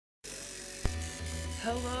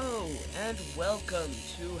Hello and welcome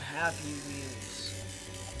to Happy Wheels.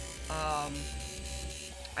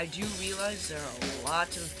 I do realize there are a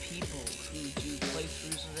lot of people who do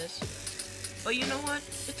playthroughs of this, but you know what?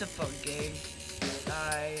 It's a fun game.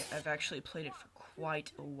 I've actually played it for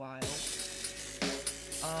quite a while.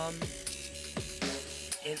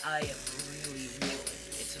 And I have really enjoyed it.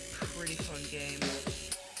 It's a pretty fun game.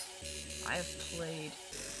 I have played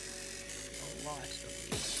a lot of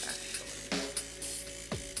these, actually.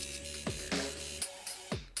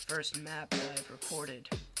 First map that I've recorded.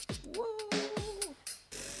 Woo!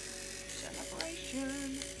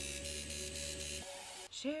 Celebration!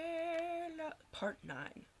 Part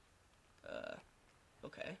 9.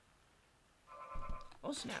 Okay.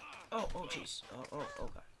 Oh snap. Oh jeez. Oh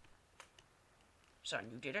god. Son,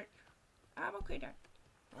 you did it? I'm okay, Dad.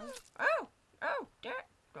 Oh, Dad.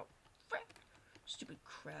 Oh, frick. Stupid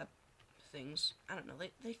crab things. I don't know,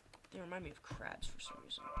 they remind me of crabs for some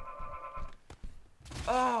reason.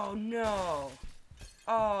 Oh no!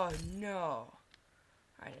 Oh no!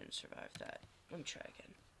 I didn't survive that. Let me try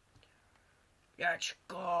again. Let's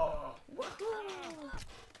go! Woohoo!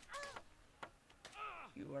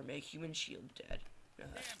 You are my human shield, Dad.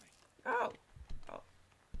 Oh!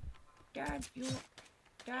 Dad,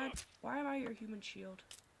 why am I your human shield?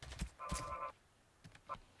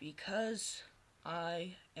 Because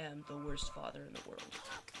I am the worst father in the world.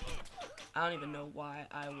 I don't even know why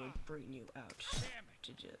I would bring you out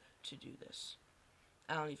to do this.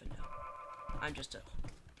 I don't even know. I'm just a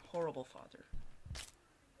horrible father.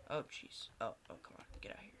 Oh, jeez. Oh, come on.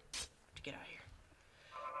 Get out of here. Get out of here.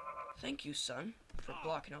 Thank you, son, for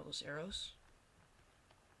blocking all those arrows.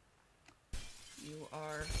 You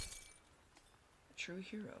are a true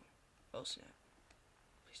hero. Oh, snap.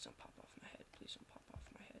 Please don't pop off my head. Please don't pop off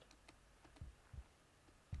my head.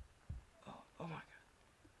 Oh my god.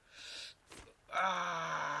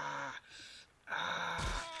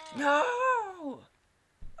 No!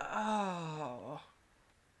 Oh.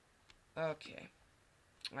 Okay.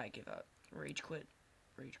 I give up. Rage quit.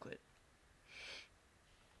 Rage quit.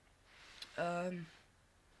 Here,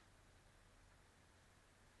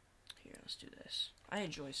 let's do this. I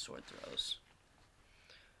enjoy sword throws.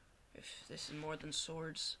 If this is more than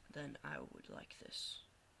swords, then I would like this.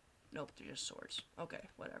 Nope, they're just swords. Okay,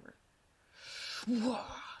 whatever.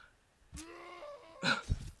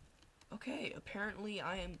 Okay, apparently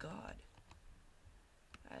I am God.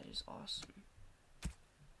 That is awesome.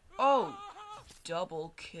 Oh!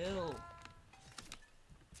 Double kill.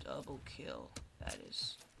 Double kill. That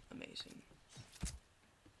is amazing.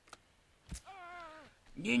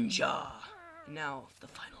 Ninja! Now, the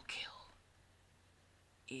final kill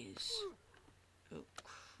is... Oh,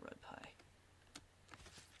 crud pie.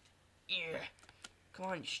 Yeah. Come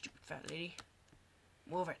on, you stupid fat lady.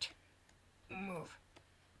 Move it. Move.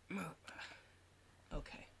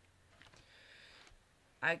 Okay.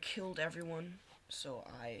 I killed everyone, so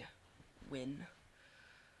I win.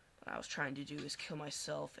 What I was trying to do is kill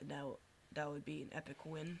myself, and now that would be an epic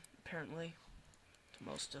win, apparently, to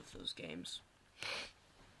most of those games.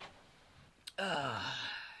 Hi,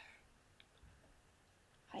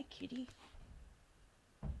 kitty.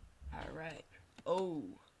 Alright.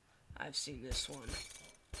 Oh, I've seen this one.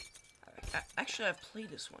 Actually, I've played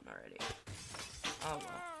this one already. Oh,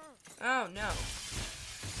 well. Oh, no.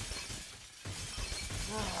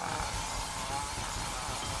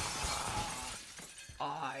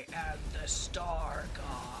 I am the Star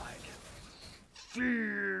God.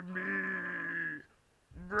 Fear me.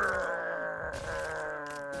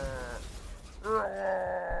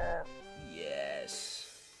 Yes,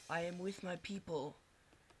 I am with my people.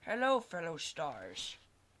 Hello, fellow stars.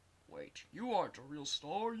 Wait, you aren't a real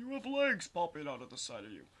star. You have legs popping out of the side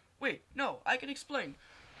of you. Wait, no, I can explain.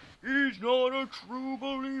 He's not a true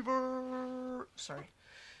believer. Sorry.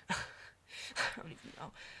 I don't even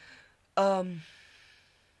know.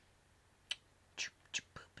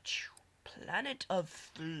 Planet of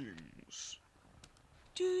Things.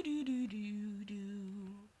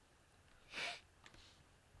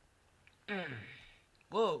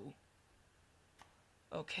 Whoa.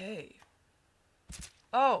 Okay.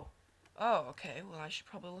 Oh, okay. Well, I should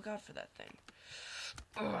probably look out for that thing.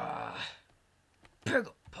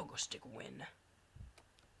 Pogo stick win.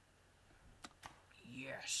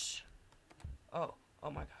 Yes. Oh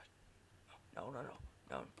my god.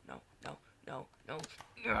 No.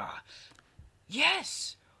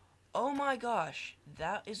 Yes! Oh my gosh,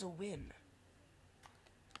 that is a win.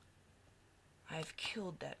 I've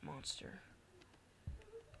killed that monster.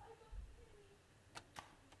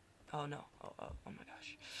 Oh no. Oh my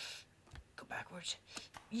gosh. Go backwards.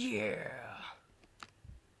 Yeah.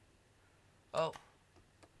 Oh.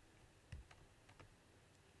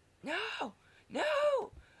 No!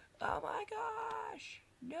 No! Oh my gosh!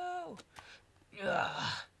 No!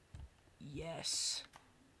 Ugh. Yes.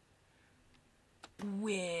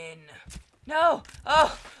 Win. No!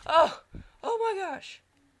 Oh! Oh! Oh my gosh!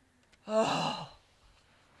 Oh!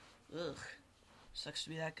 Ugh. Sucks to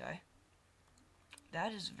be that guy.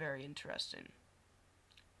 That is very interesting.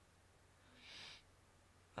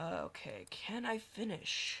 Okay, can I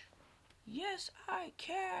finish? Yes, I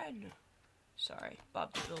can! Sorry,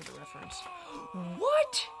 Bob the Builder reference.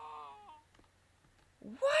 What?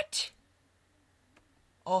 What?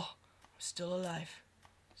 Oh, I'm still alive.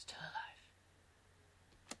 Still alive.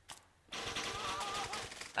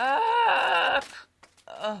 Ah!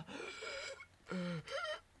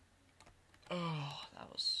 Oh, that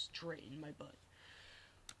was straight in my butt.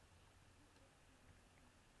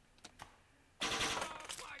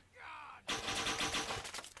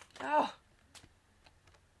 Oh!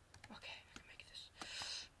 Okay, I can make this.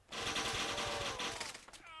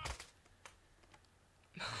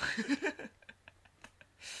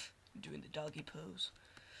 Doing the doggy pose.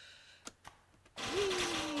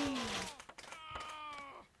 Whee!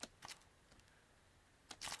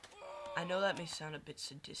 I know that may sound a bit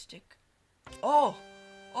sadistic. Oh!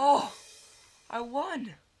 Oh! I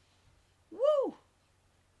won! Woo!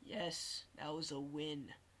 Yes, that was a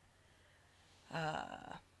win.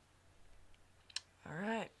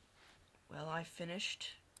 Alright. Well, I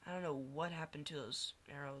finished. I don't know what happened to those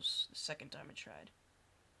arrows the second time I tried.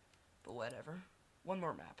 But whatever. One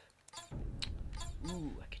more map.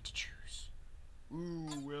 Ooh, I get to choose. Who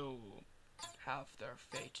will have their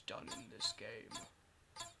fate done in this game?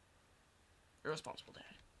 Irresponsible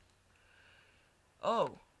dad.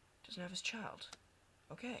 Oh, doesn't have his child.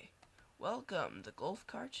 Okay. Welcome, the golf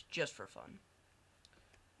cart, just for fun.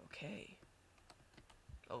 Okay.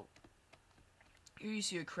 Oh. Here you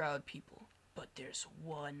see a crowd of people, but there's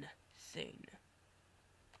one thing.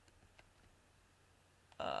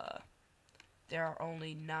 There are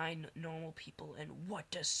only 9 normal people, and what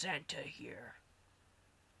does Santa hear?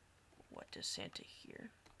 What does Santa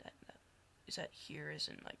hear? Is that hear as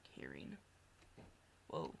in, like, hearing?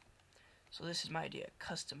 Whoa. So this is my idea.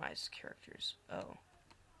 Customized characters. Oh.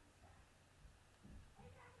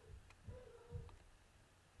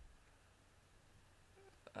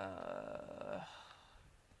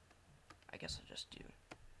 I guess I'll just do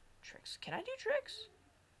tricks. Can I do tricks?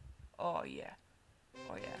 Oh, yeah.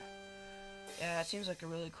 Oh, yeah. Yeah, it seems like a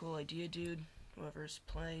really cool idea, dude. Whoever's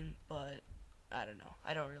playing, but I don't know.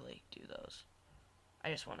 I don't really do those. I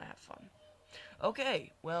just want to have fun.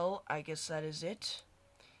 Okay, well, I guess that is it.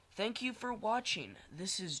 Thank you for watching.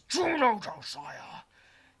 This is Juno Josiah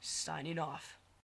signing off.